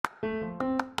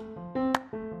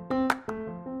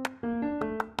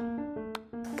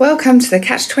Welcome to the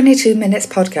Catch 22 Minutes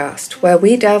podcast, where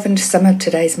we delve into some of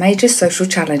today's major social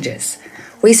challenges.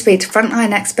 We speak to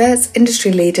frontline experts,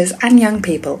 industry leaders and young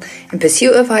people in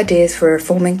pursuit of ideas for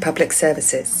reforming public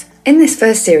services. In this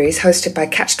first series, hosted by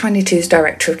Catch 22's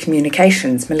Director of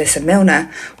Communications, Melissa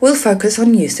Milner, we'll focus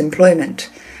on youth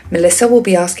employment. Melissa will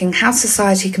be asking how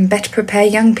society can better prepare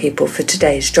young people for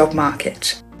today's job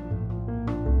market.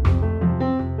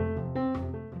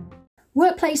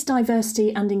 Workplace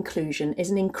diversity and inclusion is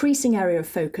an increasing area of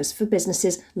focus for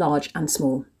businesses large and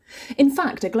small. In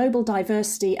fact, a global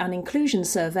diversity and inclusion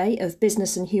survey of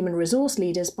business and human resource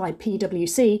leaders by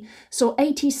PwC saw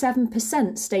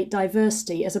 87% state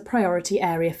diversity as a priority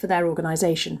area for their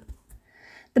organisation.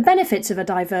 The benefits of a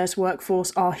diverse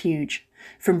workforce are huge,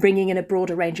 from bringing in a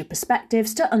broader range of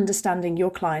perspectives to understanding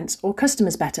your clients or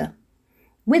customers better.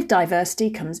 With diversity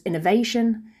comes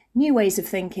innovation, new ways of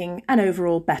thinking, and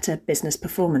overall better business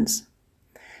performance.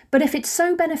 But if it's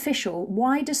so beneficial,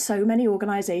 why do so many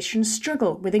organisations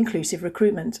struggle with inclusive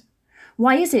recruitment?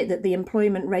 Why is it that the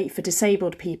employment rate for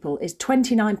disabled people is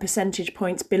 29 percentage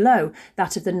points below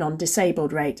that of the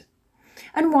non-disabled rate?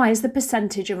 And why is the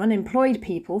percentage of unemployed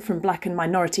people from black and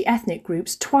minority ethnic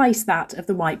groups twice that of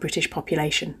the white British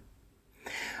population?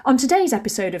 On today's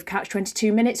episode of Catch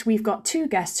 22 Minutes, we've got two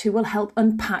guests who will help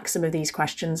unpack some of these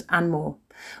questions and more.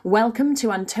 Welcome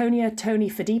to Antonia Tony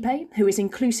Fadipe, who is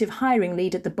Inclusive Hiring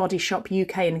Lead at The Body Shop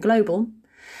UK and Global,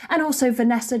 and also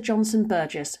Vanessa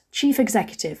Johnson-Burgess, Chief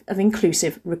Executive of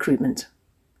Inclusive Recruitment.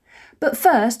 But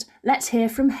first, let's hear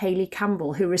from Hayley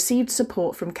Campbell, who received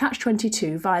support from Catch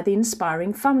 22 via the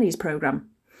Inspiring Families programme.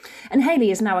 And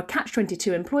Hayley is now a Catch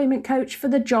 22 employment coach for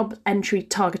the Job Entry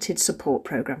Targeted Support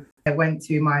programme. I went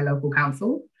to my local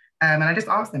council and I just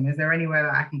asked them, is there anywhere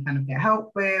that I can kind of get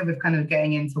help with kind of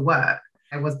getting into work?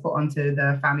 I was put onto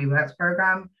the Family Works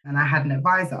programme and I had an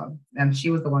advisor and she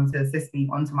was the one to assist me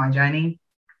onto my journey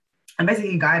and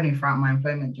basically guide me throughout my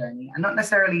employment journey, and not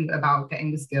necessarily about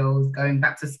getting the skills, going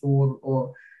back to school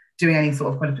or doing any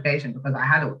sort of qualification, because I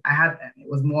had them. It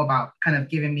was more about kind of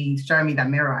showing me that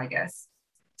mirror, I guess,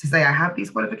 to say I have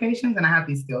these qualifications and I have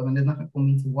these skills and there's nothing for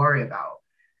me to worry about.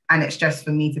 And it's just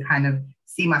for me to kind of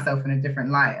see myself in a different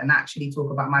light and actually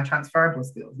talk about my transferable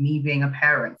skills. Me being a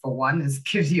parent, for one,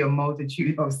 gives you a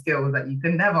multitude of skills that you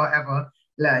can never, ever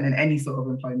learn in any sort of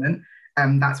employment.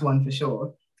 That's one for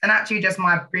sure. And actually just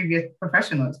my previous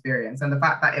professional experience and the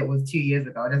fact that it was 2 years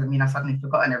ago, it doesn't mean I've suddenly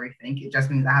forgotten everything. It just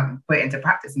means I haven't put it into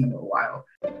practice in a little while.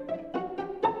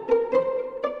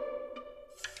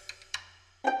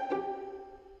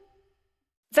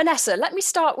 Vanessa, let me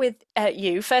start with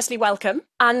you. Firstly, welcome.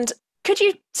 And could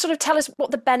you sort of tell us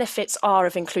what the benefits are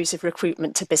of inclusive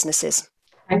recruitment to businesses?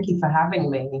 Thank you for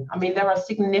having me. I mean, there are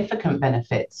significant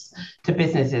benefits to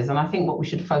businesses, and I think what we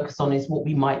should focus on is what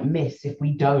we might miss if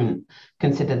we don't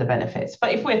consider the benefits.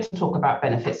 But if we're to talk about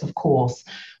benefits, of course,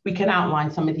 we can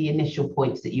outline some of the initial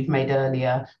points that you've made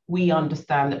earlier. We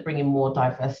understand that bringing more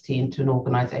diversity into an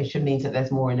organisation means that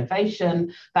there's more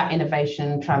innovation. That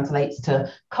innovation translates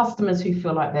to customers who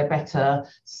feel like they're better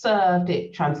served.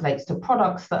 It translates to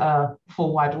products that are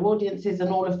for wider audiences, and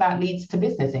all of that leads to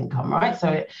business income, right? So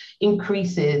it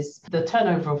increases the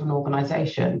turnover of an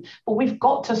organisation. But we've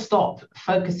got to stop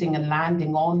focusing and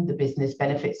landing on the business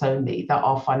benefits only that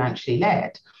are financially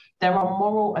led. There are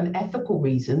moral and ethical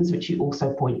reasons, which you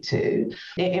also point to,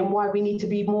 in why we need to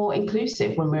be more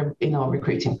inclusive when we're in our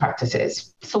recruiting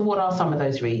practices. So what are some of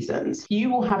those reasons?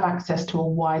 You will have access to a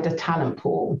wider talent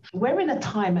pool. We're in a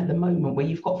time at the moment where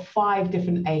you've got 5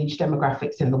 different age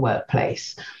demographics in the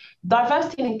workplace.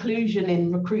 Diversity and inclusion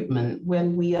in recruitment,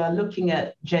 when we are looking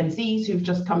at Gen Zs who've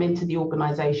just come into the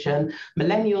organisation,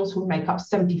 millennials who make up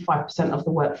 75% of the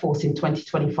workforce in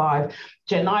 2025,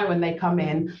 Gen I, when they come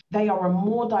in, they are a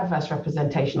more diverse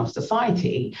representation of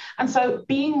society. And so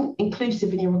being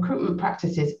inclusive in your recruitment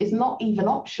practices is not even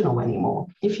optional anymore.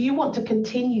 If you want to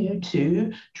continue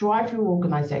to drive your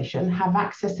organisation, have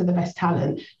access to the best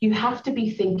talent, you have to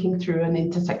be thinking through an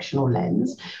intersectional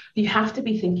lens. You have to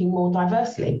be thinking more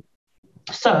diversely.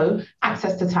 So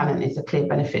access to talent is a clear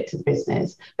benefit to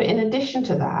business. But in addition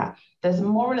to that, there's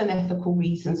moral and ethical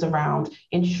reasons around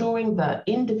ensuring that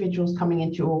individuals coming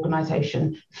into your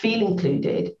organization feel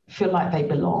included, feel like they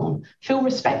belong, feel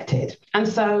respected. And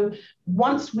so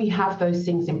once we have those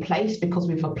things in place, because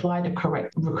we've applied a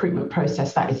correct recruitment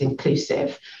process that is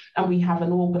inclusive, and we have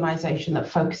an organization that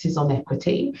focuses on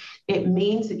equity, it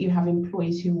means that you have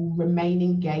employees who will remain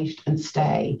engaged and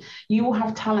stay. You will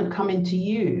have talent come into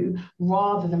you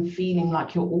rather than feeling feeling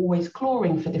like you're always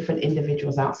clawing for different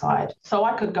individuals outside. So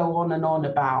I could go on and on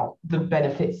about the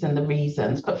benefits and the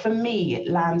reasons, but for me, it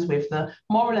lands with the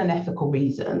moral and ethical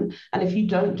reason. And if you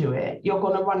don't do it, you're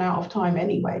going to run out of time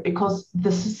anyway, because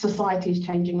the society is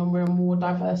changing and we're a more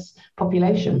diverse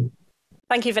population.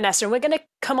 Thank you, Vanessa. And we're going to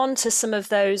come on to some of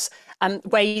those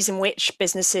ways in which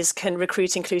businesses can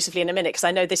recruit inclusively in a minute, because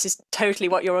I know this is totally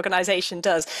what your organisation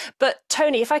does. But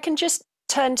Tony, if I can just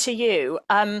turn to you.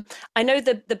 I know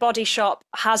the Body Shop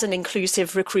has an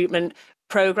inclusive recruitment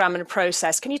programme and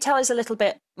process. Can you tell us a little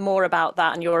bit more about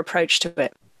that and your approach to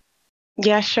it?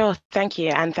 Yeah, sure. Thank you.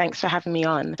 And thanks for having me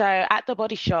on. So at the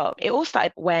Body Shop, it all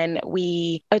started when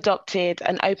we adopted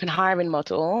an open hiring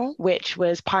model, which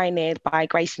was pioneered by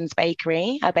Grayson's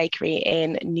Bakery, a bakery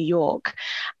in New York.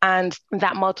 And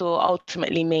that model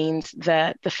ultimately means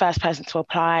that the first person to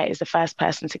apply is the first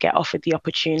person to get offered the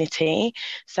opportunity.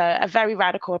 So a very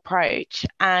radical approach.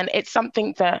 And it's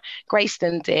something that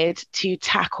Grayson did to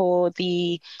tackle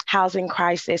the housing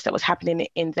crisis that was happening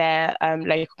in their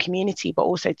local community, but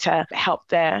also to help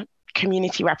their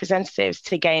community representatives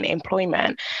to gain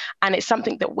employment. And it's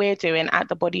something that we're doing at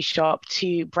the Body Shop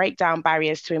to break down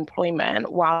barriers to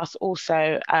employment, whilst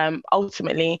also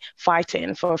ultimately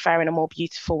fighting for a fair and a more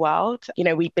beautiful world. You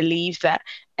know, we believe that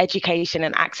education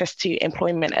and access to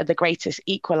employment are the greatest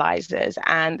equalizers,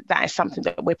 and that is something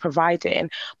that we're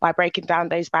providing by breaking down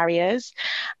those barriers.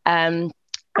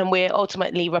 And we're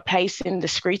ultimately replacing the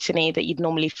scrutiny that you'd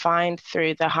normally find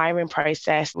through the hiring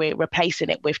process. We're replacing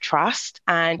it with trust,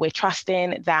 and we're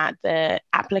trusting that the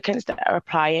applicants that are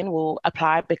applying will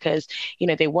apply because, you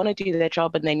know, they want to do their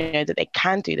job and they know that they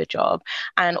can do the job.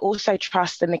 And also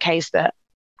trust in the case that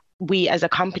we as a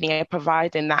company are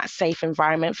providing that safe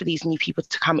environment for these new people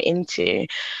to come into.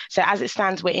 So as it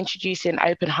stands, we're introducing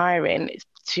open hiring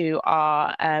to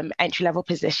our entry-level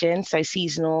positions, so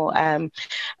seasonal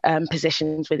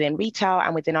positions within retail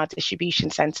and within our distribution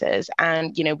centres.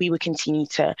 And, you know, we will continue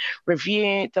to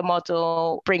review the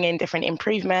model, bring in different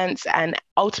improvements, and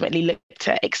ultimately look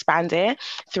to expand it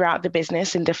throughout the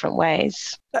business in different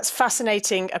ways. That's a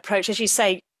fascinating approach. As you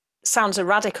say, sounds a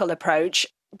radical approach.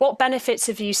 What benefits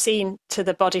have you seen to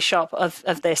the Body Shop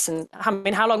of this? And I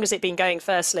mean, how long has it been going,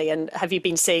 firstly? And have you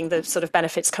been seeing the sort of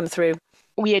benefits come through?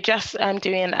 We are just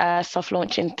doing a soft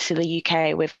launch into the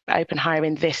UK with open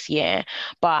hiring this year.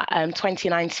 But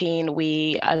 2019,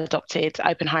 we adopted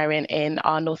open hiring in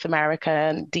our North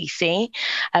American DC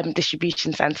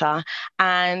distribution centre.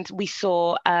 And we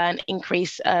saw an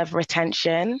increase of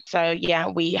retention. So, yeah,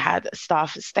 we had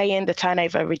staff staying, the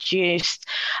turnover reduced.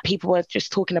 People were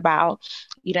just talking about,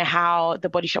 you know, how the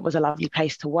Body Shop was a lovely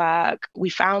place to work. We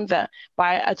found that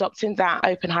by adopting that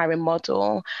open hiring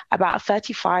model, about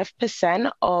 35%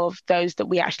 of those that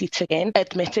we actually took in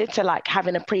admitted to like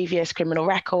having a previous criminal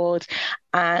record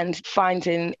and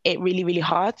finding it really, really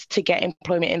hard to get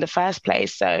employment in the first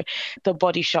place. So the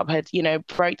Body Shop had, you know,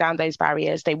 broke down those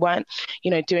barriers. They weren't,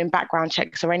 you know, doing background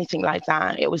checks or anything like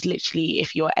that. It was literally,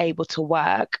 if you're able to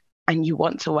work and you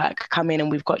want to work, come in and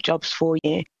we've got jobs for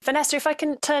you. Vanessa, if I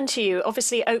can turn to you,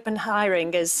 obviously open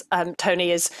hiring, as Tony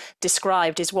has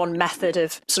described, is one method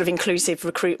of sort of inclusive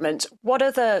recruitment. What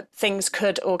other things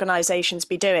could organisations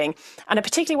be doing? And I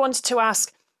particularly wanted to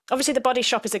ask, obviously the Body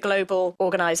Shop is a global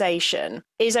organisation.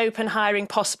 Is open hiring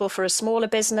possible for a smaller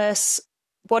business?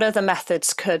 What other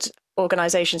methods could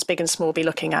organisations, big and small, be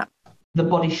looking at? The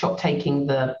Body Shop taking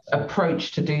the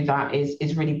approach to do that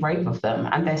is really brave of them,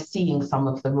 and they're seeing some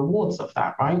of the rewards of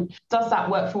that, right? Does that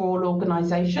work for all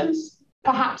organisations?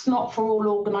 Perhaps not for all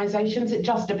organisations. It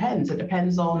just depends. It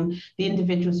depends on the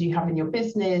individuals you have in your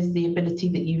business, the ability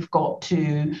that you've got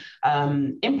to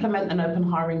implement an open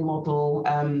hiring model,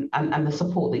 and the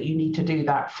support that you need to do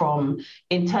that from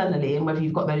internally, and whether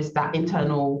you've got that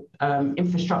internal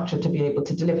infrastructure to be able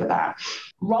to deliver that.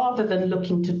 Rather than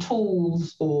looking to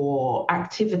tools or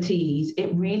activities,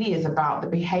 it really is about the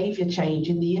behaviour change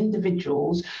in the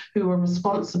individuals who are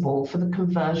responsible for the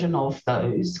conversion of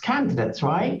those candidates,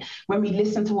 right? When we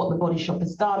listen to what the Body Shop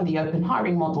has done, the open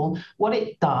hiring model, what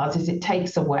it does is it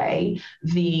takes away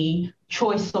the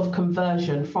choice of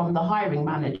conversion from the hiring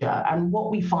manager. And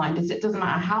what we find is it doesn't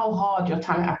matter how hard your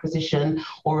talent acquisition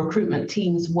or recruitment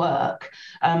teams work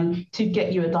to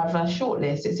get you a diverse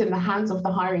shortlist. It's in the hands of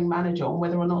the hiring manager on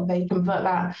whether or not they convert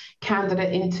that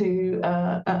candidate into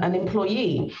an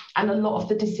employee. And a lot of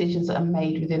the decisions that are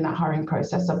made within that hiring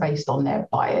process are based on their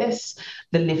bias,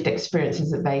 the lived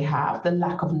experiences that they have, the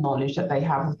lack of knowledge that they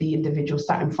have of the individual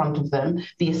sat in front of them,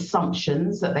 the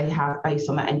assumptions that they have based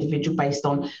on that individual, based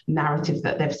on narrative narratives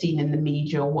that they've seen in the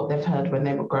media or what they've heard when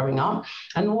they were growing up.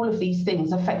 And all of these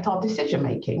things affect our decision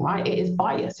making, right? It is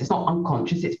bias. It's not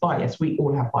unconscious, it's bias. We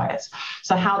all have bias.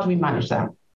 So how do we manage that?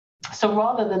 So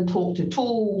rather than talk to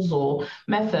tools or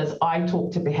methods, I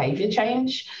talk to behavior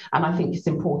change. And I think it's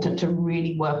important to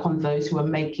really work on those who are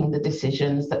making the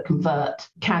decisions that convert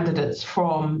candidates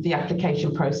from the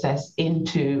application process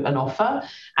into an offer.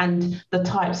 And the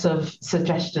types of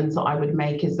suggestions that I would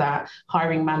make is that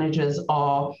hiring managers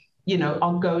are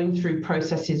going through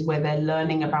processes where they're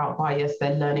learning about bias,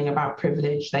 they're learning about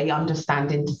privilege, they understand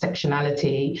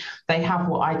intersectionality, they have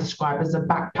what I describe as a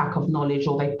backpack of knowledge,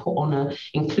 or they put on an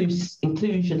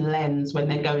inclusion lens when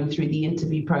they're going through the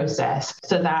interview process,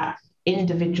 so that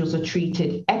individuals are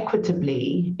treated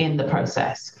equitably in the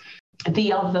process.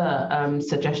 The other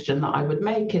suggestion that I would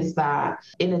make is that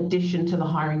in addition to the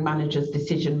hiring manager's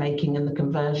decision making and the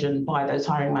conversion by those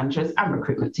hiring managers and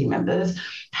recruitment team members,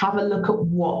 have a look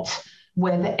at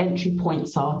where the entry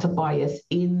points are to bias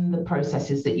in the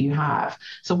processes that you have.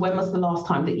 So when was the last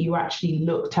time that you actually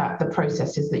looked at the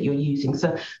processes that you're using?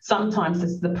 So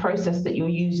sometimes the process that you're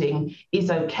using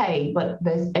is okay, but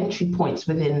there's entry points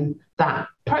within that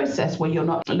process where you're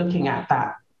not looking at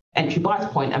that entry bias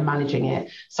point and managing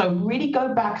it. So really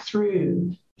go back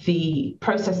through the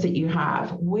process that you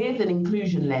have with an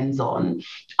inclusion lens on,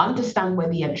 understand where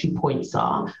the entry points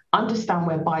are, understand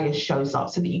where bias shows up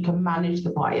so that you can manage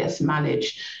the bias,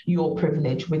 manage your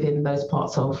privilege within those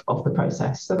parts of the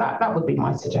process. So that would be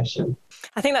my suggestion.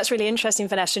 I think that's really interesting,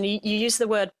 Vanessa. And you use the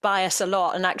word bias a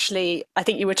lot. And actually, I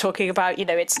think you were talking about,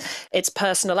 it's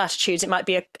personal attitudes. It might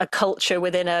be a culture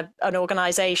within an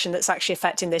organisation that's actually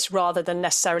affecting this rather than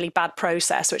necessarily bad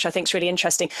process, which I think is really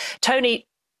interesting. Tony,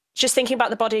 just thinking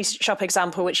about the Body Shop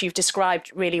example, which you've described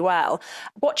really well,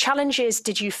 what challenges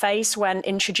did you face when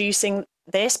introducing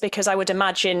this? Because I would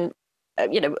imagine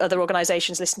other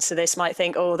organisations listening to this might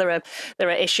think, oh, there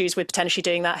are issues with potentially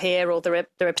doing that here, or there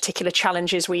are particular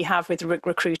challenges we have with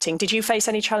recruiting. Did you face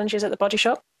any challenges at the Body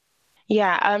Shop?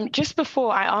 Yeah, just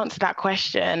before I answer that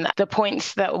question, the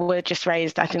points that were just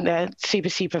raised, I think they're super,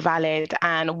 super valid.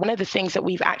 And one of the things that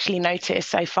we've actually noticed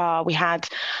so far, we had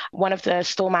one of the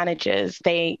store managers,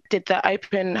 they did the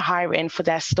open hiring for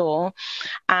their store,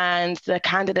 and the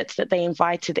candidates that they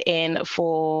invited in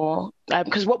for,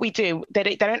 because what we do, they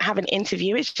don't have an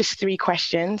interview, it's just 3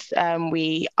 questions.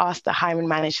 We ask the hiring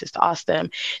managers to ask them,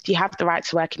 do you have the right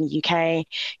to work in the UK?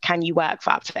 Can you work for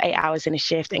up to 8 hours in a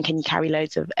shift? And can you carry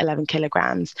loads of 11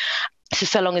 kilograms?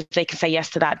 So long as they can say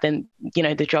yes to that, then,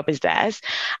 the job is theirs.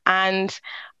 And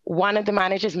one of the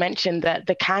managers mentioned that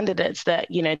the candidates that,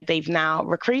 they've now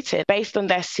recruited, based on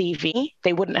their CV,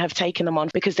 they wouldn't have taken them on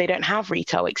because they don't have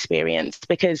retail experience,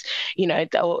 because,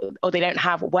 or they don't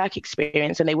have work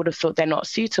experience, and they would have thought they're not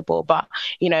suitable. But,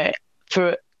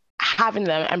 for having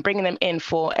them and bringing them in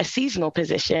for a seasonal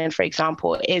position, for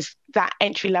example, is that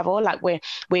entry level. Like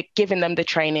we're giving them the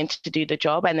training to do the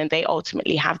job, and then they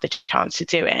ultimately have the chance to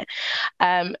do it.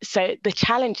 So the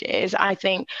challenge is, I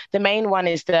think the main one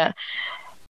is that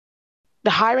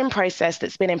the hiring process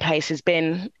that's been in place has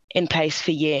been in place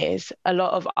for years. A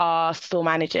lot of our store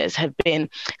managers have been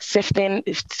sifting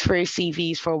through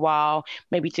CVs for a while,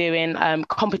 maybe doing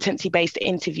competency-based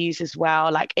interviews as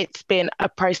well. Like, it's been a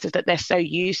process that they're so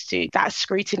used to. That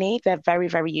scrutiny, they're very,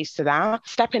 very used to that.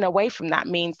 Stepping away from that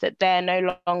means that they're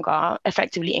no longer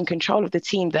effectively in control of the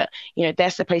team that, they're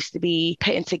supposed to be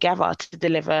putting together to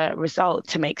deliver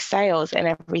results, to make sales and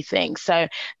everything. So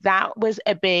that was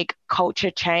a big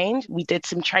culture change. We did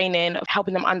some training of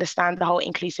helping them understand the whole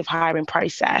inclusive hiring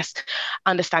process,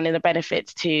 understanding the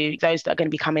benefits to those that are going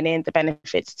to be coming in, the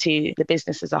benefits to the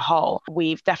business as a whole.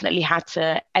 We've definitely had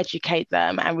to educate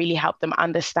them and really help them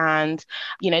understand,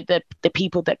 the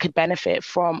people that could benefit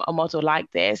from a model like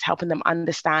this, helping them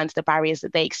understand the barriers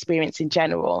that they experience in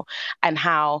general, and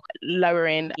how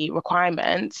lowering the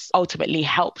requirements ultimately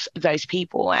helps those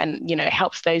people and,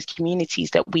 helps those communities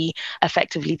that we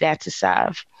effectively there to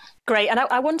serve. Great. And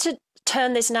I want to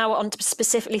turn this now on to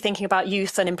specifically thinking about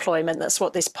youth unemployment. That's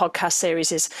what this podcast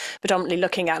series is predominantly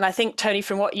looking at. And I think, Tony,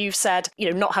 from what you've said,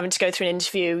 not having to go through an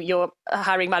interview, your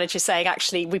hiring manager saying,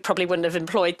 actually, we probably wouldn't have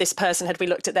employed this person had we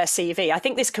looked at their CV. I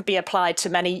think this could be applied to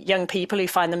many young people who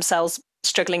find themselves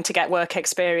struggling to get work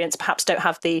experience, perhaps don't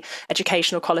have the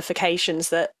educational qualifications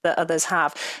that others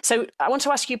have. So I want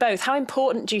to ask you both, how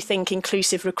important do you think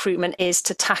inclusive recruitment is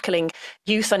to tackling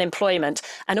youth unemployment,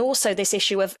 and also this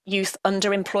issue of youth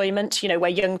underemployment, where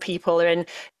young people are in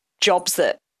jobs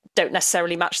that don't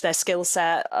necessarily match their skill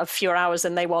set, of fewer hours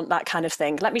than they want, that kind of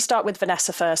thing? Let me start with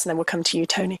Vanessa first, and then we'll come to you,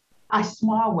 Tony. I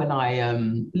smile when I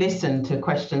listen to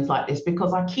questions like this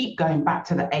because I keep going back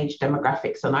to the age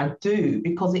demographics, and I do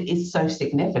because it is so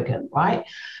significant, right?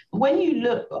 When you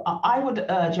look, I would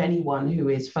urge anyone who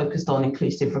is focused on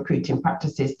inclusive recruiting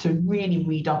practices to really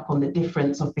read up on the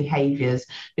difference of behaviours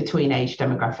between age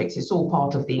demographics. It's all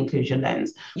part of the inclusion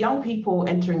lens. Young people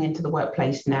entering into the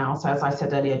workplace now, so as I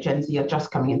said earlier, Gen Z are just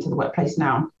coming into the workplace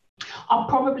now, are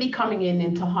probably coming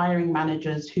into hiring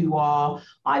managers who are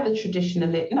either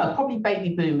traditionally, no, probably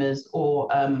baby boomers or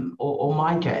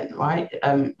my gen, right,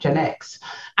 Gen X.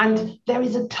 And there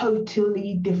is a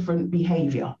totally different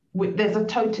behavior. There's a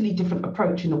totally different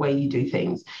approach in the way you do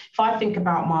things. If I think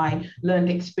about my learned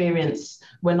experience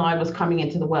when I was coming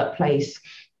into the workplace,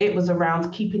 it was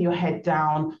around keeping your head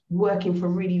down, working for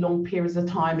really long periods of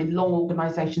time in long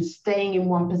organizations, staying in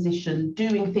one position,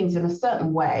 doing things in a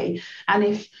certain way. And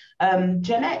if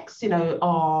Gen X,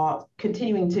 are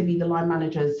continuing to be the line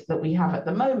managers that we have at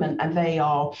the moment, and they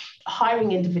are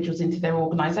hiring individuals into their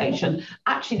organization,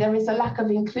 actually there is a lack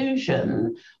of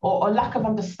inclusion or a lack of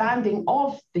understanding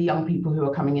of the young people who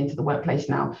are coming into the workplace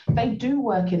now. They do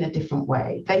work in a different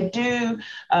way. They do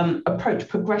approach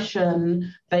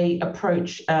progression. They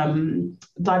approach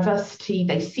diversity.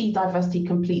 They see diversity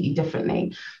completely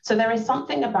differently. So there is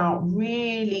something about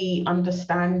really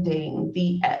understanding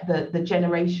the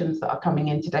generations that are coming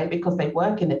in today, because they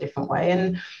work in a different way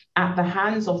and at the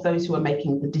hands of those who are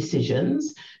making the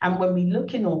decisions. And when we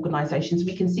look in organizations,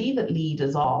 we can see that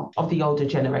leaders are of the older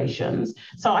generations.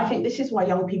 So I think this is why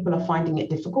young people are finding it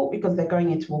difficult, because they're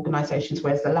going into organizations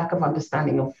where there's the lack of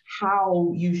understanding of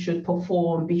how you should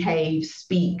perform, behave,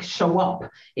 speak, show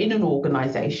up in an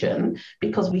organization,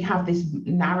 because we have this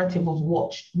narrative of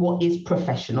what is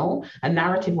professional, a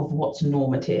narrative of what's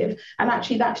normative, and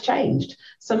actually that's changed.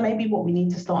 So maybe what we need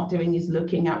to start doing is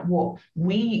looking at what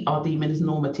we are deeming as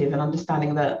normative, and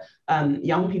understanding that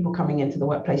young people coming into the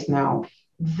workplace now,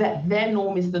 that their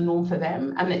norm is the norm for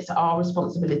them, and it's our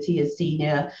responsibility as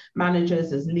senior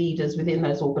managers, as leaders within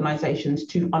those organizations,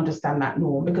 to understand that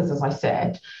norm, because as I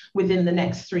said, within the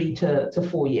next 3 to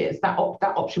 4 years, that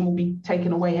option will be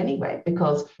taken away anyway,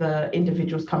 because the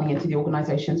individuals coming into the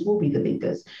organizations will be the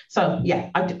leaders. So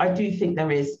yeah, I do think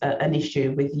there is an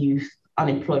issue with youth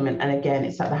unemployment, and again,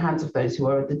 it's at the hands of those who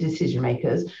are the decision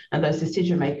makers, and those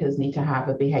decision makers need to have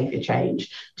a behavior change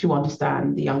to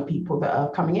understand the young people that are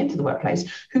coming into the workplace,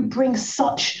 who bring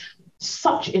such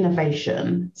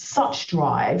innovation, such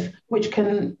drive, which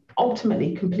can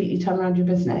ultimately completely turn around your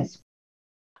business.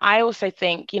 I also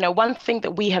think, one thing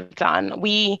that we have done,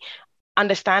 we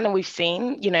understand and we've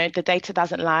seen, the data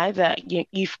doesn't lie, that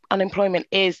youth unemployment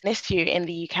is an issue in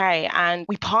the UK. And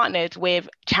we partnered with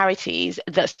charities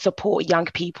that support young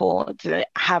people that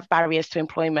have barriers to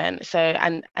employment. So,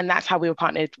 and that's how we were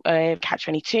partnered with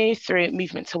Catch-22 through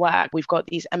Movement to Work. We've got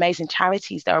these amazing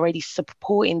charities that are already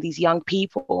supporting these young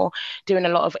people, doing a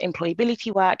lot of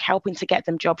employability work, helping to get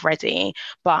them job ready.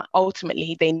 But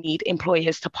ultimately, they need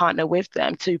employers to partner with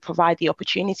them to provide the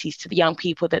opportunities to the young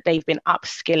people that they've been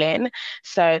upskilling.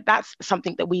 So that's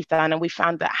something that we've done. And we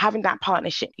found that having that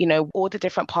partnership, all the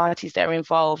different parties that are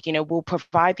involved, will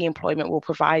provide the employment, will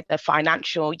provide the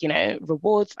financial,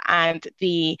 rewards, and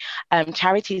the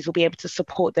charities will be able to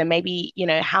support them. Maybe,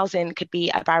 housing could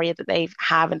be a barrier that they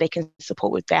have, and they can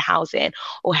support with their housing,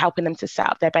 or helping them to set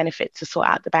up their benefits, to sort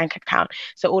out the bank account.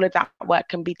 So all of that work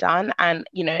can be done. And,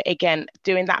 again,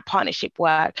 doing that partnership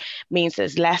work means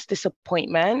there's less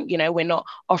disappointment. We're not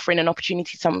offering an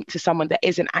opportunity to someone that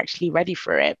isn't actually ready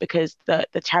for it, because the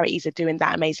charities are doing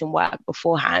that amazing work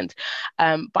beforehand.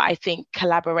 But I think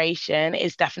collaboration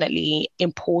is definitely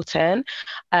important.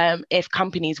 If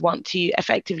companies want to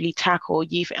effectively tackle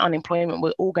youth unemployment,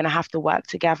 we're all going to have to work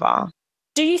together.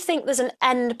 Do you think there's an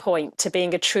end point to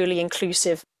being a truly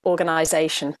inclusive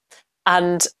organisation?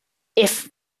 And if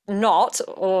not,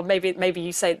 or maybe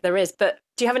you say there is, but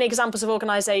do you have any examples of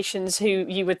organisations who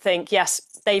you would think, yes,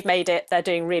 they've made it, they're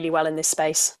doing really well in this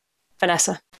space?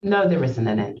 Vanessa? No, there isn't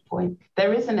an end point.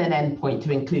 There isn't an end point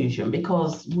to inclusion,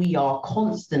 because we are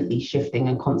constantly shifting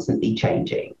and constantly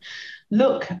changing.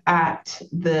 Look at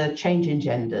the change in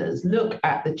genders, look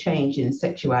at the change in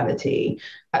sexuality.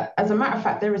 As a matter of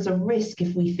fact, there is a risk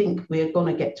if we think we're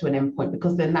going to get to an end point,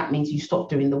 because then that means you stop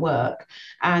doing the work.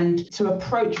 And to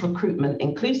approach recruitment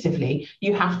inclusively,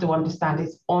 you have to understand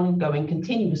it's ongoing,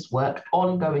 continuous work,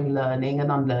 ongoing learning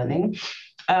and unlearning,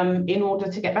 in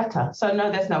order to get better. So no,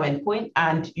 there's no end point,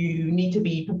 and you need to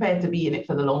be prepared to be in it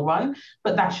for the long run,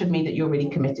 but that should mean that you're really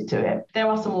committed to it. There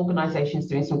are some organizations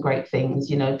doing some great things.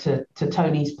 To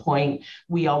Tony's point,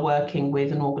 we are working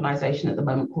with an organization at the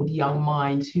moment called Young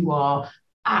Minds, who are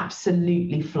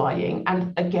absolutely flying.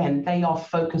 And again, they are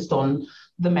focused on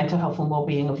the mental health and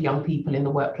well-being of young people in the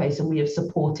workplace, and we have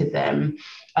supported them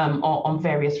on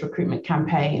various recruitment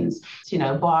campaigns,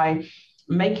 by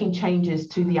making changes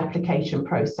to the application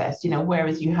process,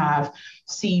 whereas you have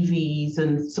CVs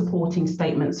and supporting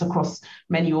statements across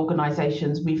many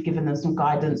organizations, we've given them some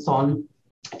guidance on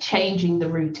changing the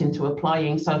route into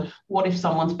applying. So what if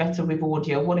someone's better with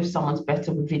audio? What if someone's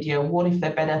better with video? What if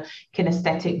they're better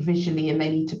kinesthetic visually and they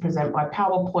need to present by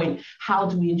PowerPoint? How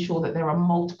do we ensure that there are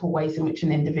multiple ways in which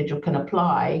an individual can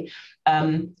apply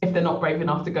if they're not brave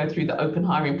enough to go through the open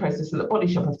hiring process that the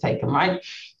Body Shop have taken, right?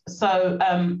 So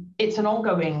it's an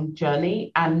ongoing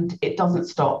journey and it doesn't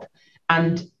stop.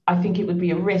 And I think it would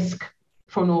be a risk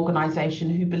for an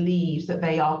organization who believes that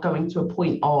they are going to a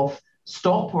point of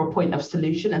stop or a point of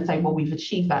solution and say, well, we've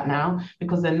achieved that now,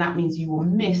 because then that means you will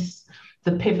miss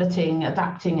the pivoting,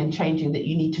 adapting and changing that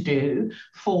you need to do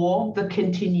for the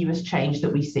continuous change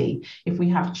that we see. If we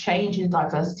have change in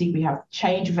diversity, we have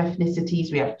change of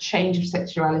ethnicities, we have change of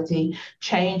sexuality,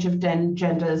 change of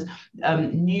genders,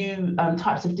 new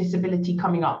types of disability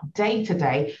coming up day to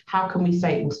day, how can we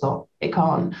say it will stop? It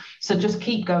can't. So just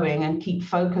keep going and keep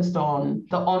focused on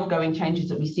the ongoing changes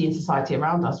that we see in society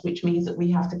around us, which means that we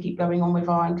have to keep going on with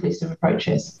our inclusive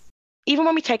approaches. Even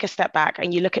when we take a step back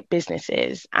and you look at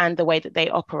businesses and the way that they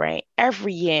operate,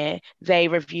 every year they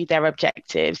review their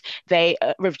objectives, they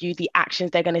review the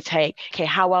actions they're going to take. Okay,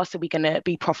 how else are we going to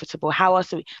be profitable? How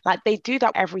else are we, they do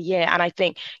that every year. And I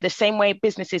think the same way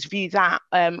businesses view that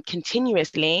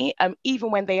continuously, even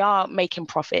when they are making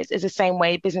profits, is the same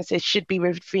way businesses should be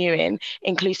reviewing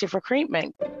inclusive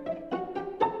recruitment.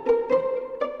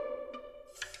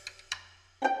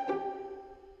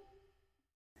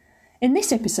 In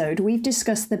this episode, we've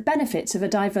discussed the benefits of a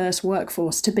diverse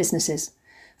workforce to businesses,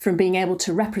 from being able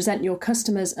to represent your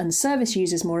customers and service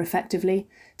users more effectively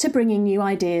to bringing new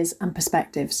ideas and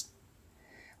perspectives.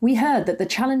 We heard that the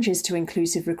challenges to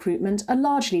inclusive recruitment are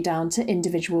largely down to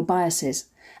individual biases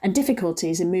and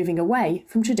difficulties in moving away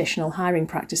from traditional hiring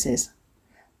practices.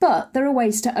 But there are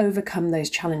ways to overcome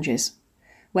those challenges,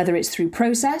 whether it's through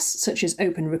process, such as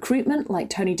open recruitment, like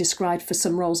Tony described for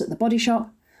some roles at the Body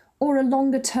Shop, or a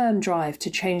longer-term drive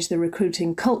to change the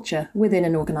recruiting culture within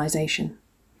an organisation.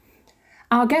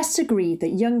 Our guests agreed that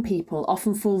young people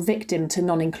often fall victim to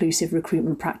non-inclusive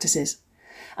recruitment practices,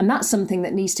 and that's something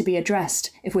that needs to be addressed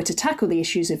if we're to tackle the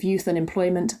issues of youth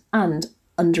unemployment and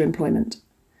underemployment.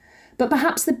 But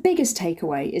perhaps the biggest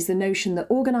takeaway is the notion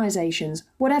that organisations,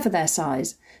 whatever their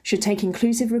size, should take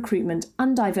inclusive recruitment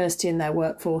and diversity in their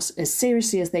workforce as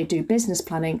seriously as they do business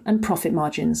planning and profit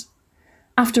margins.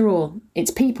 After all, it's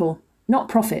people, not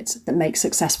profits, that make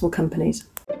successful companies.